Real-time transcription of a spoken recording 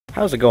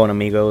How's it going,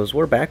 amigos?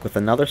 We're back with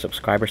another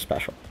subscriber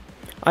special.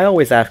 I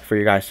always ask for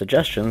your guys'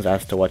 suggestions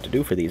as to what to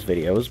do for these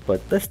videos,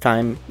 but this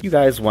time, you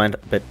guys went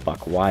a bit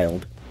buck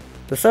wild.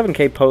 The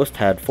 7K post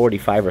had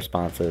 45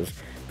 responses,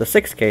 the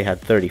 6K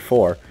had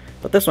 34,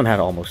 but this one had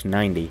almost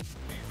 90.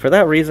 For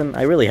that reason,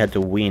 I really had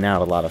to wean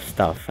out a lot of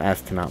stuff, as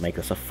to not make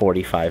this a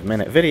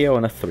 45-minute video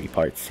in a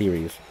 3-part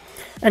series.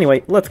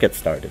 Anyway, let's get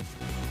started.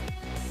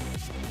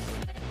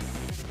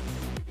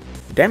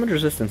 Damage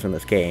resistance in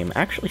this game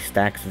actually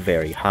stacks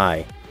very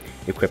high.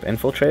 Equip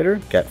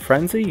Infiltrator, get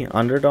Frenzy,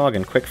 Underdog,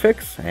 and Quick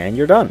Fix, and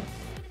you're done.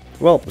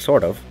 Well,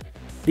 sort of.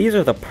 These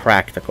are the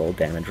practical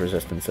damage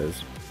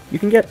resistances. You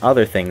can get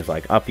other things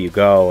like Up You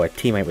Go, a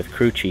teammate with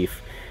Crew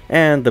Chief,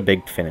 and the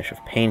big finish of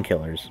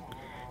Painkillers.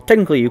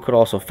 Technically, you could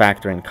also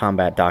factor in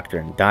Combat Doctor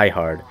and Die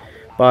Hard,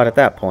 but at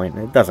that point,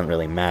 it doesn't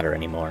really matter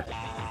anymore.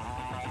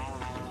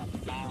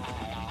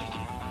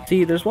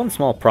 See, there's one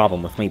small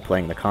problem with me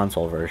playing the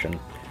console version.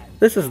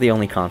 This is the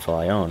only console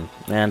I own,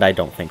 and I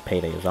don't think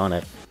Payday is on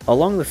it.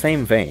 Along the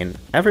same vein,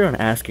 everyone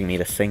asking me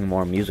to sing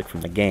more music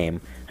from the game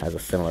has a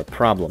similar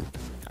problem.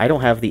 I don't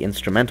have the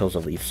instrumentals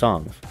of these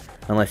songs.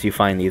 Unless you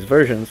find these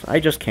versions, I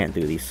just can't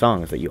do these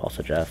songs that you all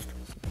suggest.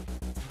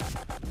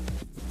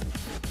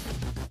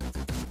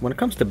 When it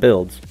comes to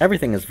builds,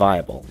 everything is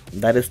viable.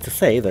 That is to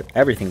say that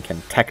everything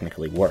can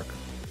technically work.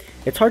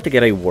 It's hard to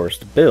get a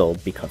worst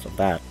build because of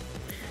that.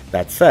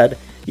 That said,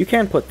 you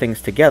can put things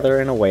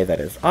together in a way that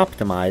is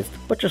optimized,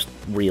 but just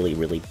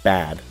really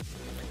bad.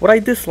 What I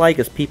dislike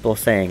is people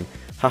saying,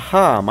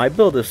 haha, my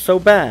build is so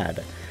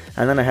bad,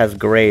 and then it has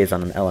grays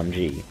on an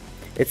LMG.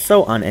 It's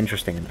so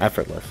uninteresting and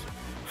effortless.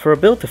 For a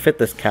build to fit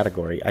this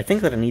category, I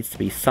think that it needs to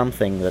be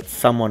something that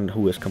someone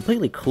who is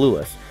completely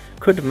clueless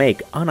could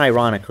make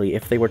unironically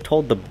if they were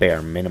told the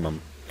bare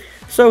minimum.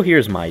 So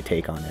here's my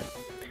take on it.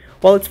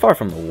 While it's far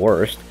from the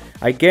worst,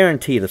 I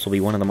guarantee this will be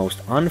one of the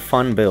most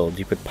unfun builds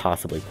you could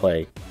possibly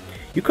play.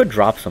 You could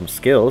drop some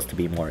skills to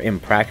be more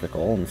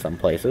impractical in some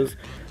places,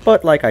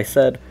 but like I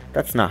said,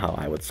 that's not how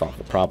I would solve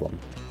the problem.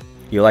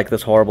 You like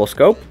this horrible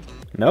scope?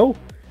 No?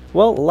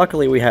 Well,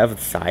 luckily we have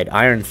side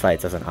iron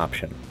sights as an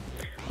option.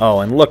 Oh,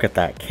 and look at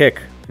that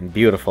kick.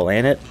 Beautiful,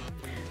 ain't it?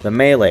 The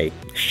melee,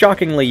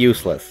 shockingly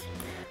useless.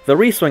 The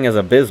reswing is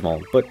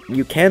abysmal, but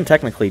you can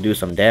technically do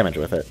some damage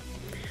with it.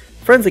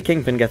 Frenzy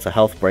Kingpin gets a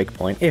health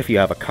breakpoint if you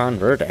have a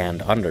Convert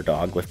and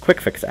Underdog with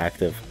Quick Fix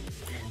active.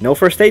 No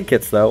first aid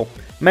kits though.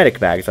 Medic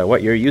bags are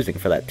what you're using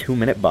for that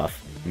 2-minute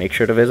buff. Make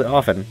sure to visit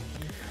often.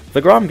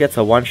 The Grom gets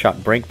a one-shot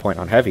breakpoint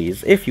on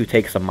heavies if you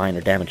take some minor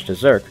damage to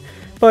Zerk,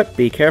 but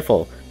be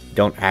careful,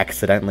 don't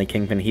accidentally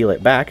Kingpin heal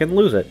it back and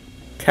lose it.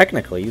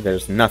 Technically,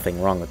 there's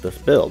nothing wrong with this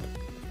build,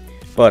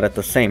 but at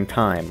the same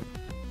time,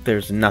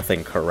 there's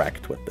nothing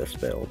correct with this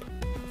build.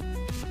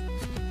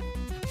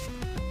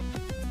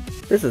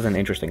 This is an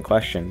interesting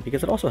question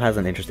because it also has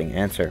an interesting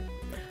answer.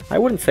 I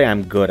wouldn't say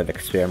I'm good at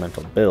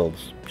experimental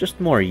builds,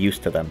 just more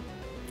used to them.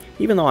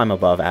 Even though I'm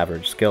above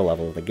average skill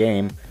level of the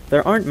game,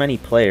 there aren't many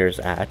players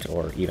at,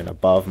 or even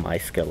above my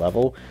skill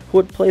level, who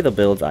would play the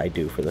builds I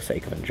do for the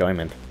sake of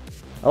enjoyment.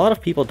 A lot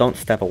of people don't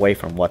step away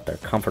from what they're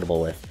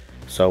comfortable with,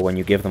 so when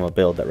you give them a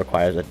build that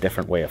requires a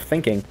different way of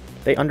thinking,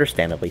 they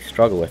understandably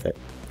struggle with it.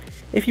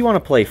 If you want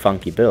to play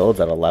funky builds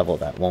at a level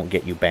that won't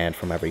get you banned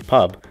from every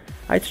pub,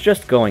 I'd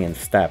suggest going in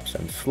steps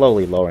and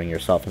slowly lowering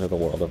yourself into the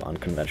world of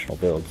unconventional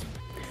builds.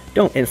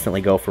 Don't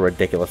instantly go for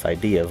ridiculous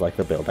ideas like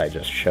the build I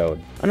just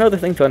showed. Another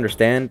thing to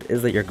understand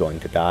is that you're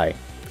going to die.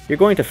 You're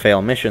going to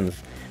fail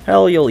missions.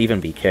 Hell, you'll even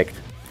be kicked.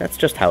 That's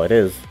just how it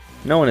is.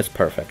 No one is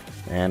perfect,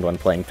 and when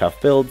playing tough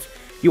builds,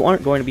 you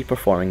aren't going to be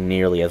performing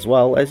nearly as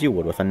well as you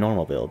would with a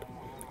normal build.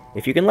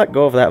 If you can let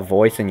go of that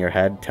voice in your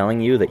head telling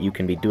you that you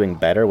can be doing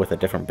better with a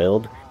different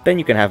build, then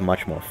you can have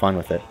much more fun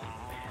with it.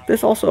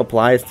 This also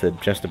applies to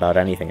just about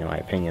anything in my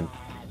opinion.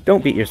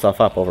 Don't beat yourself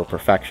up over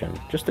perfection,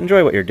 just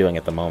enjoy what you're doing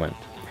at the moment.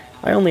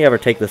 I only ever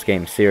take this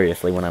game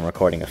seriously when I'm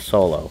recording a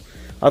solo.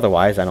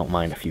 Otherwise, I don't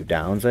mind a few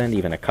downs and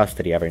even a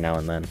custody every now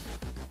and then.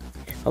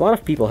 A lot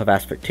of people have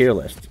asked for tier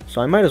lists, so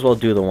I might as well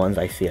do the ones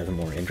I see as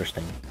more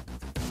interesting.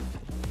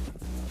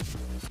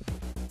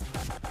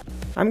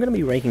 I'm going to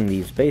be ranking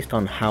these based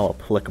on how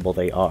applicable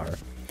they are.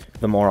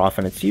 The more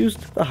often it's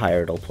used, the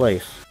higher it'll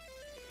place.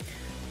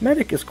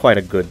 Medic is quite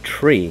a good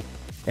tree.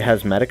 It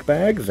has medic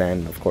bags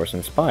and, of course,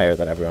 Inspire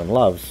that everyone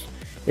loves.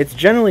 It's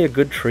generally a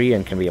good tree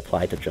and can be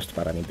applied to just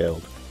about any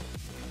build.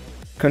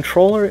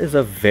 Controller is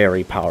a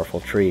very powerful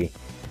tree.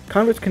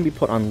 Converts can be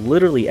put on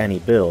literally any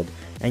build,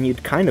 and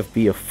you'd kind of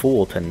be a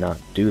fool to not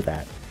do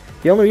that.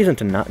 The only reason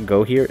to not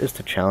go here is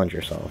to challenge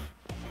yourself.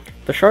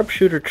 The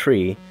sharpshooter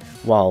tree,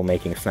 while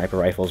making sniper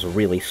rifles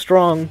really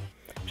strong,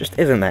 just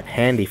isn't that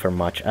handy for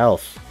much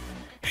else.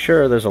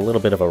 Sure, there's a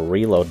little bit of a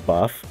reload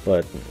buff,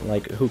 but,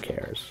 like, who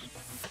cares?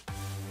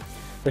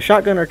 The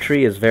shotgunner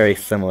tree is very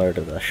similar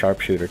to the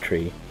sharpshooter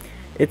tree.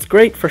 It's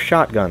great for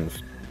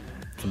shotguns.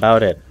 That's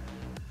about it.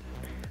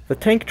 The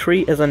tank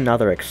tree is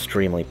another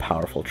extremely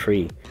powerful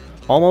tree.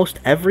 Almost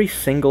every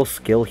single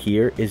skill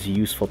here is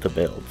useful to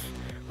builds.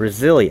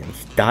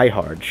 Resilience, Die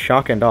Hard,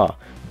 Shock and Awe,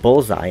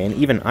 Bullseye, and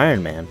even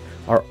Iron Man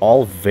are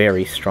all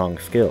very strong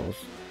skills.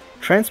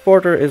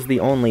 Transporter is the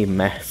only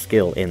meh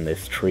skill in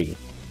this tree.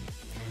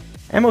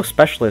 Ammo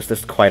Specialist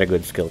is quite a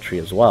good skill tree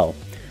as well.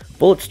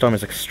 Bullet Storm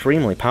is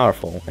extremely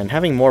powerful, and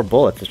having more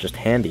bullets is just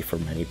handy for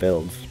many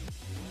builds.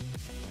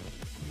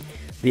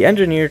 The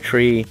Engineer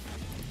tree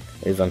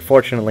is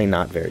unfortunately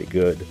not very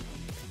good.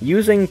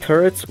 Using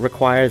turrets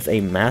requires a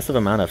massive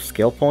amount of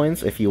skill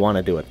points if you want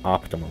to do it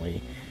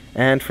optimally,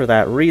 and for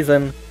that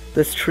reason,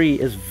 this tree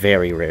is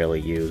very rarely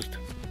used.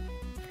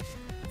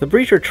 The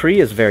Breacher tree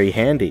is very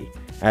handy,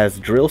 as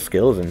drill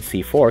skills in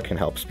C4 can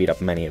help speed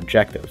up many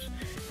objectives.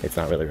 It's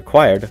not really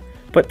required,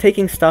 but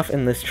taking stuff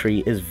in this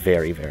tree is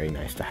very, very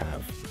nice to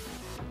have.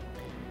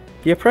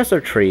 The Oppressor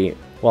tree,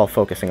 while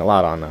focusing a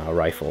lot on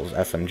rifles,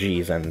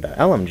 SMGs, and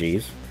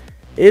LMGs,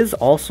 is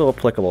also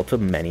applicable to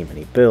many,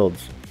 many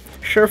builds.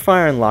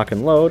 Surefire and Lock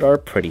and Load are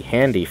pretty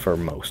handy for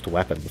most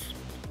weapons.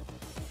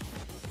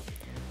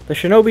 The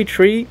Shinobi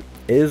tree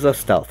is a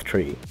stealth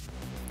tree.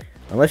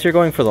 Unless you're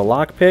going for the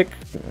lockpick,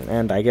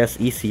 and I guess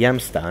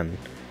ECM stun,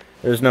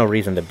 there's no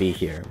reason to be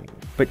here,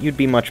 but you'd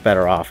be much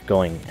better off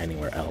going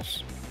anywhere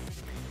else.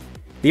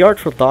 The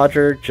Artful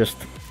Dodger just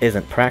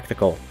isn't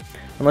practical.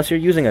 Unless you're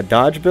using a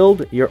dodge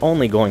build, you're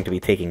only going to be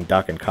taking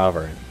duck and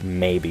cover and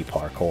maybe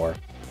parkour.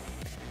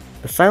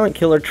 The Silent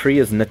Killer tree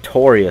is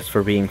notorious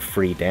for being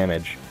free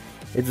damage.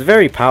 It's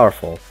very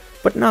powerful,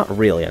 but not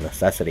really a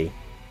necessity.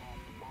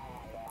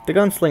 The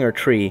Gunslinger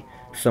tree,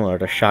 similar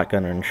to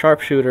Shotgunner and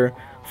Sharpshooter,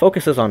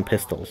 focuses on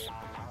pistols.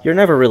 You're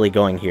never really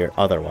going here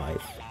otherwise.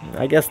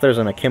 I guess there's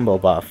an Akimbo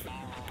buff,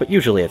 but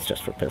usually it's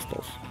just for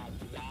pistols.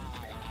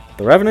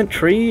 The Revenant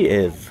tree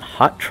is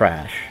hot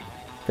trash.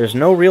 There's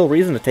no real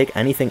reason to take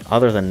anything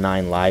other than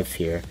 9 lives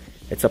here.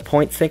 It's a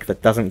point sink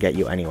that doesn't get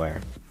you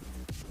anywhere.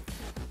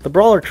 The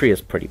Brawler tree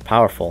is pretty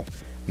powerful.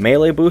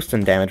 Melee boost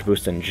and damage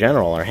boost in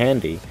general are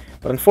handy,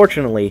 but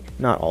unfortunately,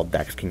 not all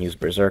decks can use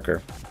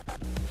Berserker.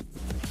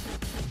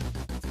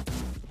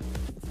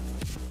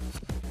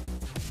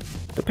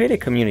 The Payday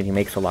community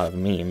makes a lot of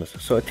memes,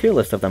 so a tier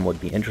list of them would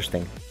be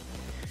interesting.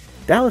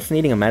 Dallas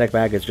needing a medic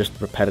bag is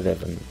just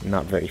repetitive and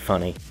not very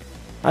funny.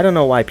 I don't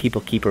know why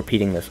people keep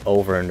repeating this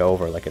over and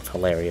over like it's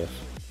hilarious.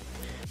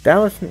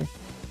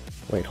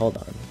 Wait, hold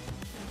on.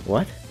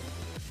 What?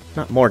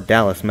 Not more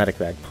Dallas medic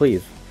bag,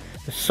 please.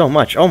 There's so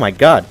much. Oh my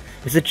god.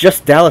 Is it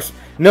just Dallas?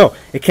 No,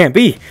 it can't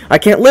be. I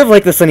can't live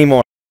like this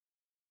anymore.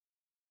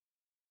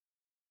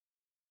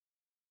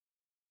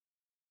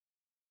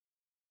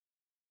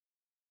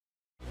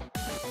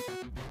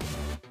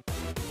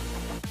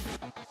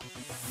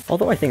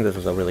 Although I think this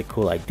is a really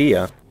cool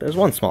idea, there's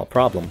one small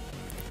problem.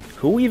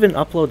 Who even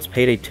uploads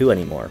Payday 2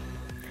 anymore?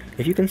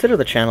 If you consider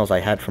the channels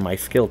I had for my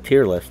skill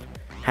tier list,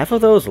 half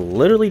of those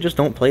literally just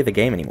don't play the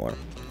game anymore.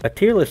 A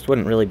tier list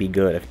wouldn't really be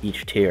good if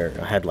each tier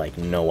had like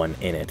no one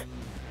in it.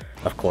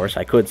 Of course,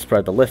 I could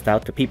spread the list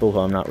out to people who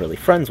I'm not really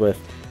friends with,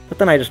 but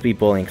then I'd just be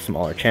bullying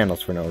smaller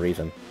channels for no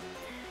reason.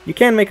 You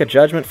can make a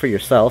judgment for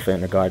yourself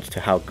in regards to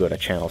how good a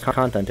channel's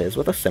content is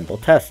with a simple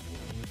test.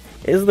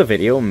 Is the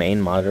video main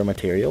monitor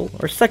material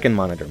or second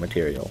monitor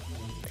material?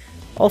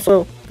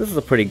 Also, this is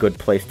a pretty good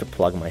place to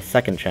plug my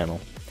second channel.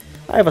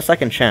 I have a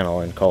second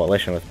channel in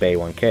coalition with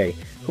Bay1K,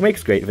 who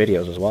makes great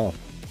videos as well.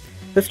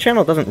 This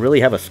channel doesn't really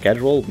have a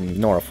schedule,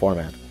 nor a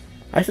format.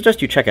 I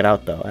suggest you check it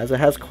out though, as it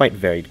has quite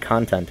varied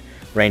content,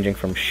 ranging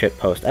from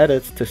shitpost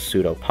edits to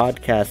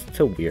pseudo-podcasts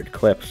to weird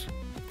clips.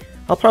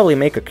 I'll probably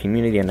make a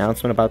community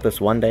announcement about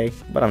this one day,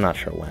 but I'm not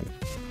sure when.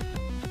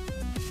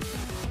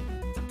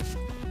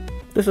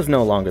 This is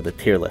no longer the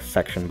tier list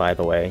section, by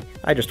the way.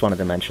 I just wanted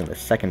to mention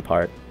this second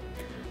part.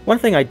 One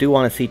thing I do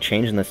want to see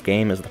change in this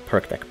game is the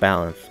perk deck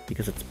balance,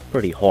 because it's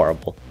pretty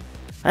horrible.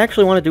 I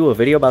actually want to do a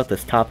video about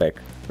this topic,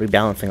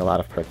 rebalancing a lot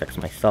of perk decks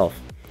myself.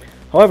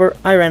 However,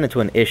 I ran into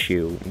an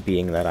issue,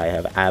 being that I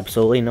have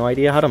absolutely no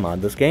idea how to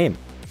mod this game.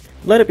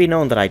 Let it be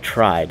known that I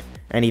tried,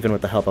 and even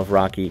with the help of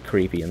Rocky,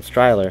 Creepy, and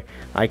Stryler,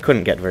 I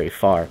couldn't get very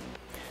far.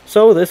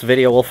 So this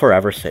video will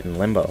forever sit in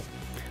limbo.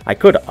 I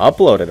could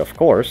upload it, of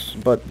course,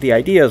 but the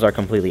ideas are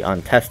completely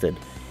untested,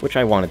 which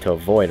I wanted to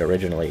avoid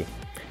originally.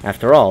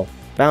 After all,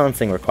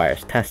 balancing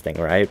requires testing,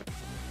 right?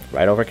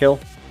 Right,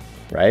 Overkill?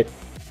 Right?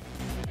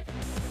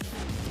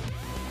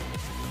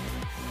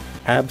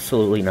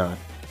 Absolutely not.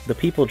 The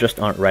people just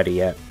aren't ready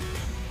yet.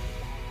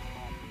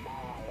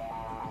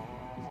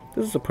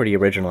 This is a pretty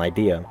original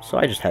idea, so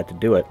I just had to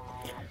do it.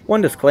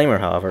 One disclaimer,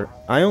 however,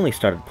 I only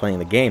started playing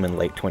the game in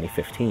late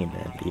 2015,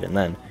 and even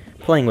then,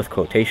 playing with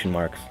quotation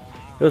marks.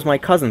 It was my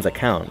cousin's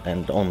account,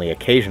 and only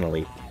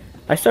occasionally.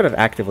 I started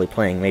actively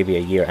playing maybe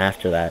a year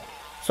after that,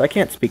 so I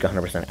can't speak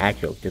 100%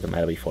 accurately to the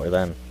meta before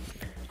then.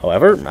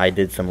 However, I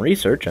did some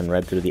research and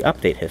read through the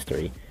update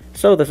history,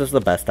 so this is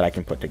the best that I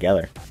can put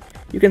together.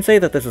 You can say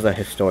that this is a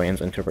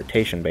historian's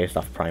interpretation based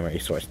off primary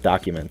source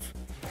documents.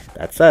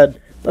 That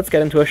said, let's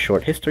get into a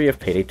short history of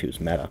Payday 2's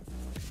meta.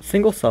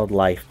 Single-celled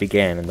life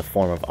began in the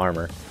form of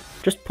armor.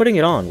 Just putting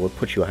it on would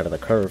put you ahead of the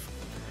curve.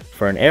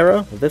 For an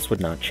era, this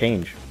would not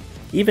change.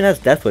 Even as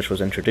Deathwish was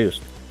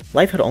introduced,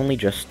 life had only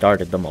just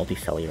started the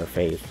multicellular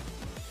phase.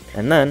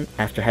 And then,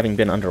 after having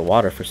been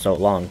underwater for so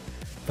long,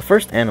 The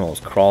first animals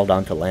crawled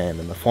onto land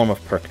in the form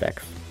of perk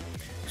decks.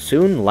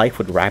 Soon, life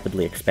would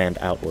rapidly expand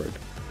outward.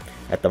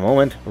 At the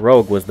moment,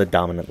 Rogue was the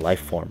dominant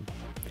life form.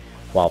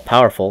 While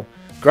powerful,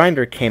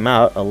 Grinder came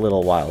out a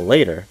little while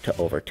later to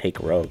overtake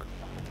Rogue.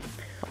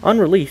 On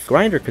release,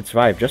 Grinder could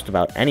survive just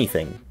about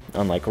anything,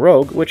 unlike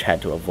Rogue, which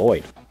had to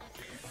avoid.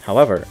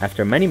 However,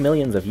 after many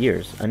millions of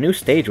years, a new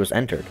stage was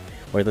entered,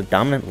 where the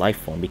dominant life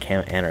form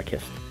became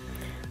Anarchist.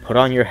 Put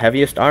on your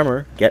heaviest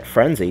armor, get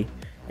Frenzy,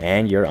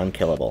 and you're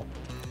unkillable.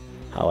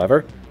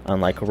 However,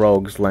 unlike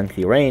Rogue's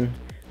lengthy reign,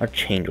 a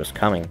change was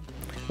coming,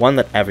 one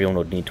that everyone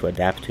would need to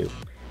adapt to.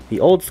 The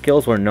old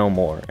skills were no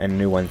more, and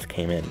new ones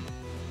came in.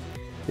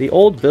 The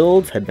old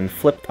builds had been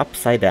flipped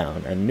upside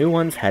down, and new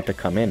ones had to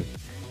come in.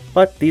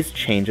 But these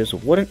changes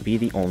wouldn't be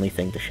the only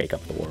thing to shake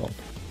up the world.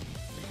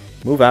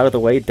 Move out of the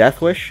way,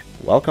 Deathwish,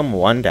 welcome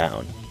one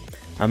down.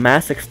 A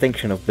mass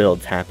extinction of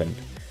builds happened.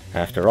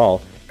 After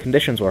all,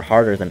 conditions were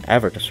harder than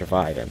ever to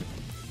survive in.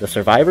 The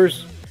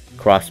survivors?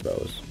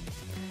 Crossbows.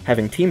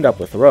 Having teamed up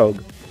with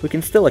Rogue, we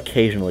can still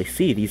occasionally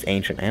see these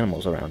ancient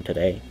animals around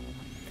today.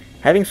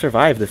 Having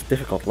survived this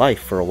difficult life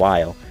for a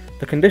while,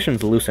 the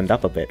conditions loosened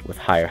up a bit with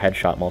higher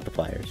headshot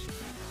multipliers.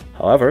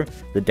 However,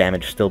 the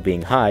damage still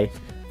being high,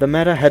 the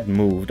meta had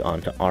moved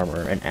onto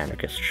armor and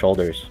Anarchist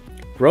shoulders.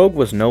 Rogue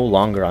was no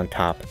longer on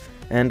top,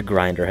 and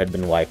Grinder had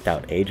been wiped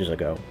out ages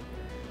ago.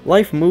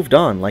 Life moved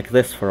on like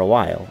this for a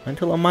while,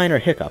 until a minor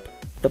hiccup,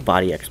 the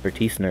body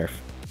expertise nerf.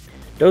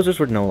 Dozers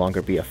would no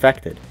longer be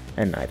affected,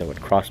 and neither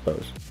would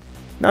crossbows.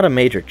 Not a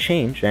major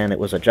change, and it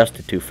was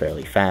adjusted to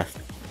fairly fast.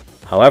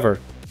 However,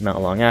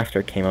 not long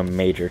after came a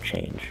major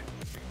change.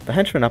 The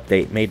Henchman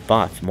update made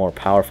bots more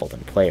powerful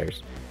than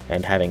players,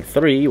 and having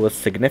 3 was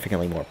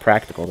significantly more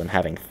practical than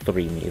having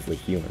 3 measly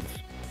humans.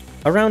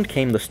 Around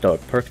came the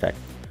Stoic perk deck,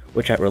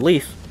 which at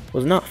release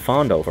was not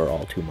fawned over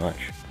all too much.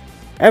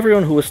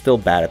 Everyone who was still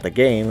bad at the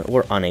game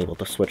were unable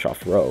to switch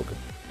off Rogue.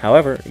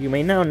 However, you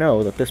may now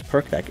know that this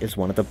perk deck is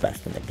one of the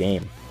best in the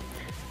game.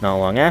 Not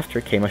long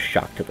after came a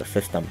shock to the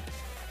system.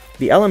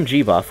 The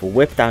LMG buff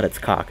whipped out its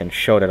cock and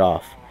showed it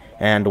off,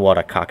 and what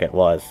a cock it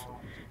was.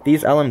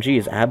 These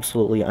LMGs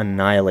absolutely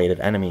annihilated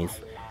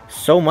enemies,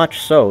 so much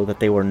so that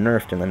they were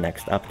nerfed in the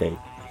next update.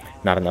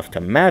 Not enough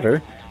to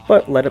matter,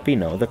 but let it be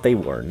known that they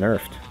were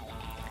nerfed.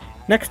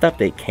 Next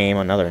update came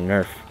another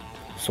nerf.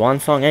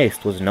 Swansong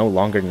Aced was no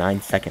longer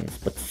 9 seconds,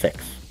 but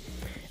 6.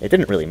 It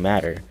didn't really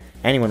matter.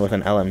 Anyone with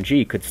an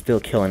LMG could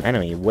still kill an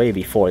enemy way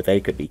before they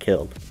could be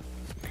killed.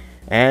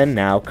 And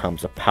now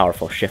comes a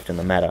powerful shift in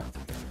the meta.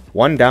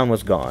 One down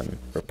was gone,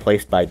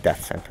 replaced by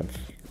Death Sentence.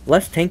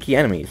 Less tanky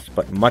enemies,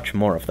 but much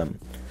more of them.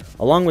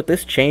 Along with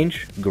this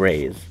change,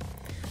 Graze.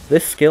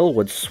 This skill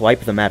would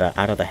swipe the meta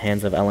out of the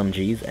hands of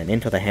LMGs and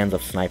into the hands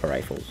of sniper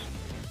rifles.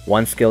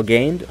 One skill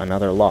gained,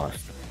 another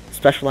lost.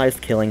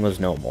 Specialized killing was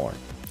no more.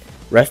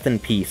 Rest in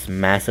peace,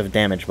 massive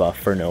damage buff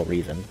for no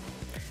reason.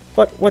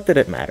 But what did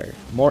it matter?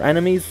 More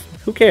enemies?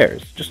 Who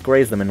cares? Just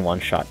graze them in one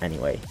shot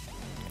anyway.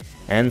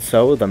 And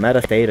so the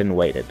meta stayed and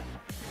waited.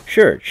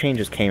 Sure,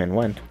 changes came and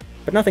went,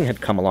 but nothing had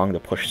come along to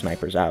push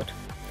snipers out.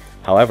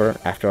 However,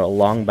 after a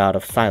long bout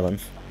of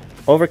silence,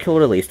 Overkill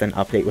released an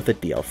update with a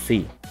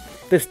DLC.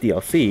 This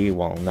DLC,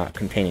 while not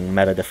containing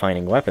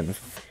meta-defining weapons,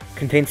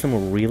 contained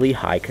some really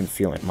high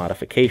concealment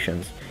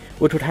modifications,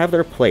 which would have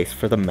their place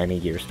for the many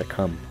years to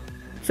come.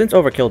 Since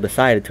Overkill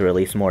decided to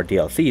release more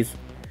DLCs,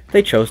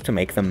 they chose to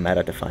make them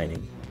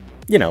meta-defining.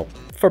 You know,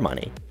 for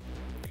money.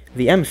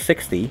 The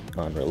M60,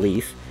 on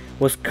release,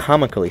 was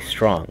comically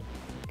strong.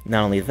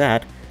 Not only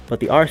that, but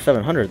the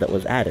R700 that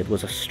was added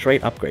was a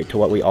straight upgrade to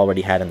what we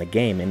already had in the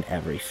game in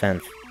every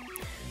sense.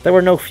 There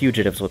were no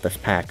fugitives with this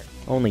pack,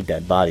 only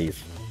dead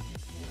bodies.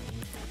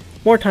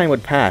 More time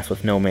would pass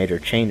with no major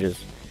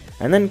changes,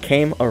 and then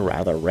came a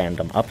rather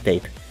random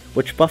update,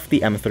 which buffed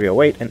the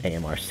M308 and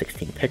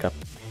AMR-16 pickup.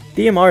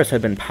 DMRs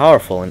had been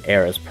powerful in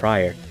eras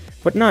prior,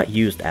 but not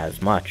used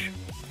as much.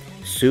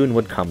 Soon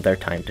would come their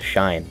time to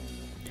shine.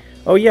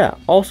 Oh yeah,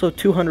 also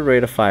 200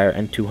 rate of fire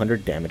and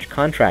 200 damage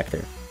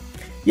Contractor.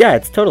 Yeah,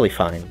 it's totally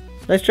fine.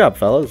 Nice job,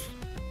 fellas.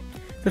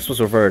 This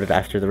was reverted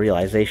after the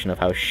realization of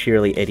how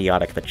sheerly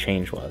idiotic the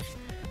change was.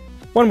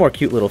 One more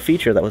cute little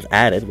feature that was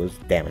added was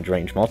damage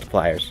range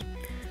multipliers.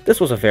 This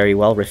was a very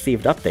well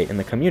received update in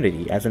the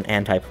community as an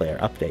anti-player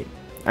update.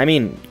 I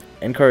mean,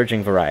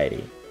 encouraging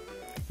variety.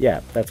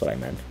 Yeah, that's what I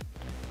meant.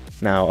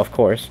 Now, of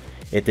course,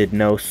 it did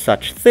no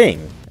such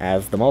thing,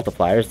 as the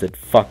multipliers did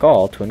fuck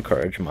all to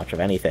encourage much of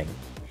anything.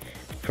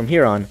 From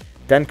here on,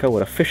 Denko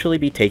would officially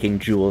be taking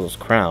Jules'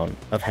 crown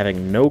of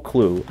having no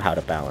clue how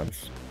to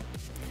balance.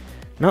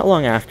 Not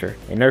long after,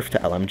 a nerf to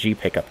LMG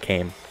pickup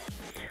came.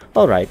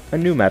 Alright, a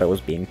new meta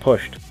was being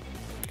pushed.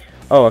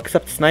 Oh,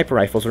 except sniper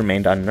rifles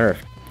remained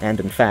unnerfed, and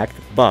in fact,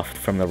 buffed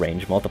from the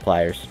range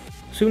multipliers.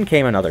 Soon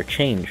came another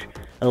change,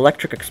 an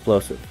electric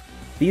explosive.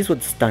 These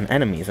would stun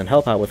enemies and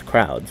help out with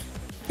crowds.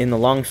 In the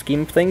long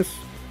scheme of things,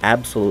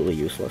 absolutely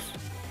useless.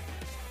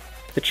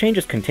 The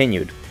changes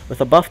continued, with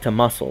a buff to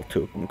muscle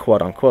to,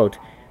 quote-unquote,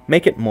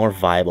 make it more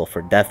viable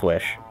for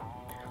Deathwish.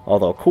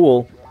 Although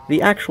cool,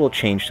 the actual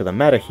change to the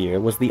meta here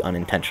was the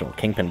unintentional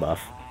Kingpin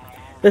buff.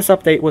 This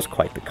update was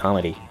quite the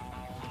comedy.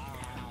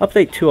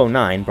 Update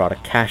 209 brought a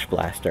Cash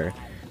Blaster,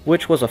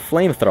 which was a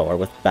flamethrower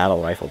with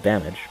battle rifle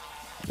damage.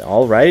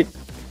 Alright.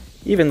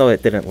 Even though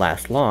it didn't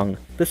last long,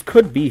 this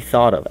could be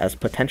thought of as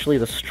potentially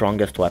the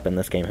strongest weapon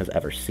this game has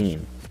ever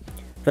seen.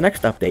 The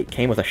next update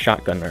came with a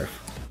shotgun nerf,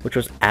 which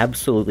was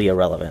absolutely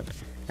irrelevant,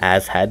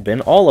 as had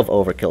been all of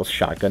Overkill's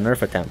shotgun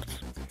nerf attempts.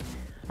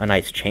 A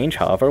nice change,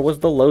 however, was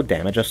the low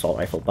damage assault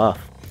rifle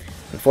buff.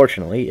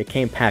 Unfortunately, it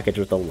came packaged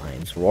with the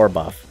Lion's Roar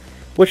buff,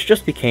 which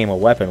just became a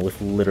weapon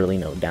with literally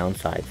no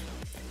downsides.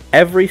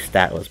 Every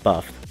stat was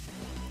buffed.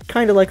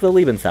 Kinda like the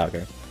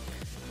Lebenssauger.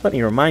 Let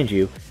me remind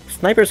you,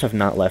 snipers have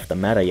not left the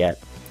meta yet,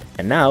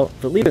 and now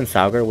the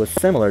Lebenssauger was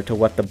similar to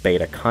what the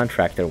beta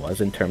contractor was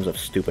in terms of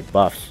stupid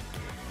buffs.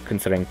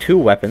 Considering 2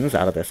 weapons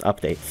out of this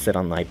update sit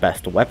on my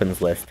best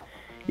weapons list,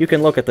 you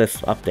can look at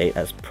this update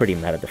as pretty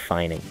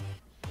meta-defining.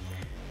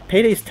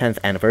 Payday's 10th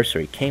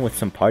anniversary came with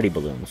some party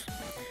balloons.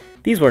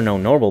 These were no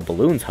normal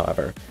balloons,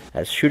 however,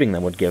 as shooting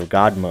them would give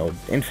God mode,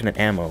 infinite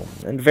ammo,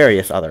 and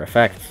various other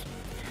effects.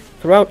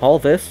 Throughout all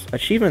this,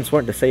 achievements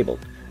weren't disabled,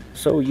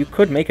 so you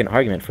could make an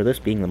argument for this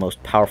being the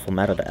most powerful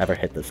meta to ever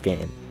hit this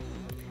game.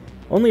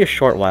 Only a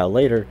short while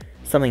later,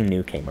 something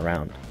new came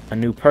around, a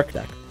new perk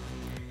deck.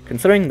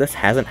 Considering this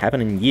hasn't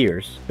happened in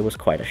years, it was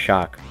quite a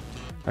shock.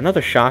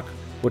 Another shock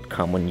would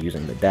come when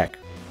using the deck,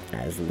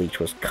 as Leech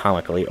was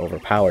comically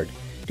overpowered,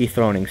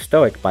 dethroning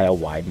Stoic by a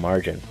wide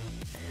margin.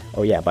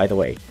 Oh yeah, by the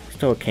way,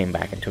 Stoic came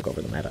back and took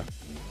over the meta.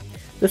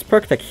 This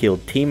perk deck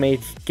healed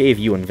teammates, gave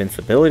you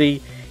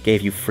invincibility,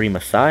 gave you free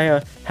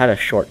Messiah, had a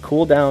short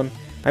cooldown.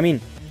 I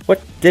mean,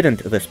 what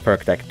didn't this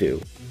perk deck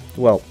do?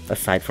 Well,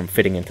 aside from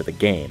fitting into the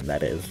game,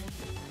 that is.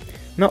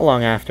 Not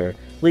long after,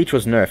 Leech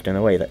was nerfed in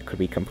a way that could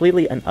be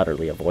completely and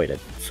utterly avoided,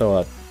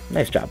 so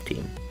nice job,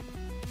 team.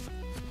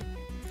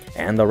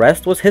 And the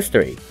rest was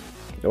history.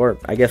 Or,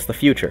 I guess the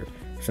future,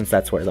 since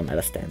that's where the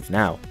meta stands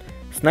now.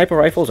 Sniper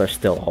rifles are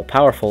still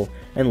all-powerful,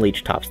 and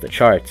Leech tops the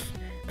charts.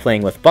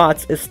 Playing with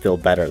bots is still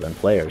better than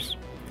players.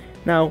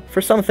 Now,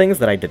 for some things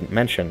that I didn't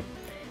mention,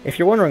 if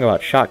you're wondering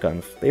about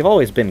shotguns, they've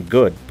always been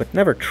good, but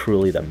never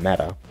truly the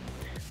meta.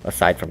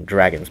 Aside from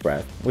Dragon's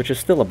Breath, which is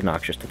still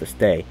obnoxious to this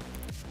day.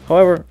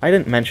 However, I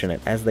didn't mention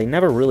it as they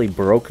never really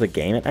broke the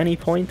game at any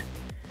point,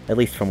 at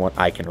least from what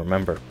I can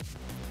remember.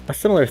 A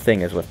similar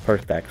thing is with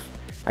perk decks.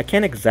 I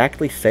can't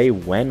exactly say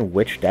when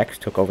which decks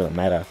took over the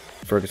meta.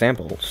 For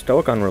example,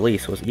 Stoic on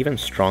release was even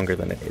stronger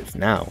than it is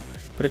now,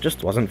 but it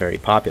just wasn't very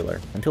popular,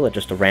 until it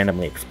just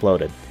randomly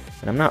exploded,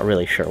 and I'm not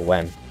really sure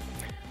when.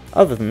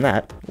 Other than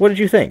that, what did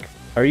you think?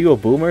 Are you a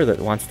boomer that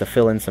wants to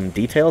fill in some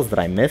details that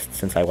I missed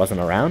since I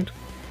wasn't around?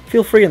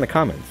 Feel free in the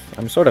comments,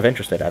 I'm sort of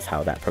interested as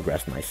how that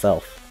progressed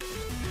myself.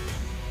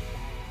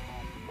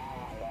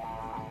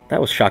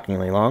 That was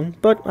shockingly long,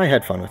 but I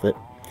had fun with it.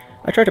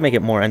 I tried to make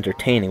it more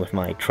entertaining with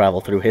my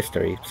travel through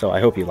history, so I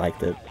hope you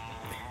liked it.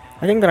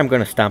 I think that I'm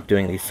going to stop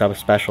doing these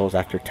sub-specials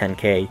after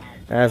 10k,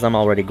 as I'm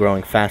already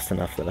growing fast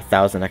enough that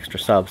 1,000 extra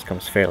subs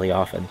comes fairly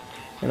often,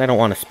 and I don't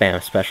want to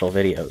spam special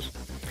videos.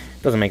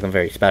 It doesn't make them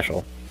very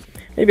special.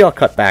 Maybe I'll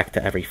cut back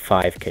to every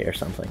 5k or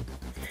something.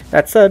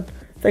 That said,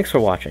 thanks for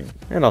watching,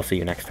 and I'll see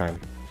you next time.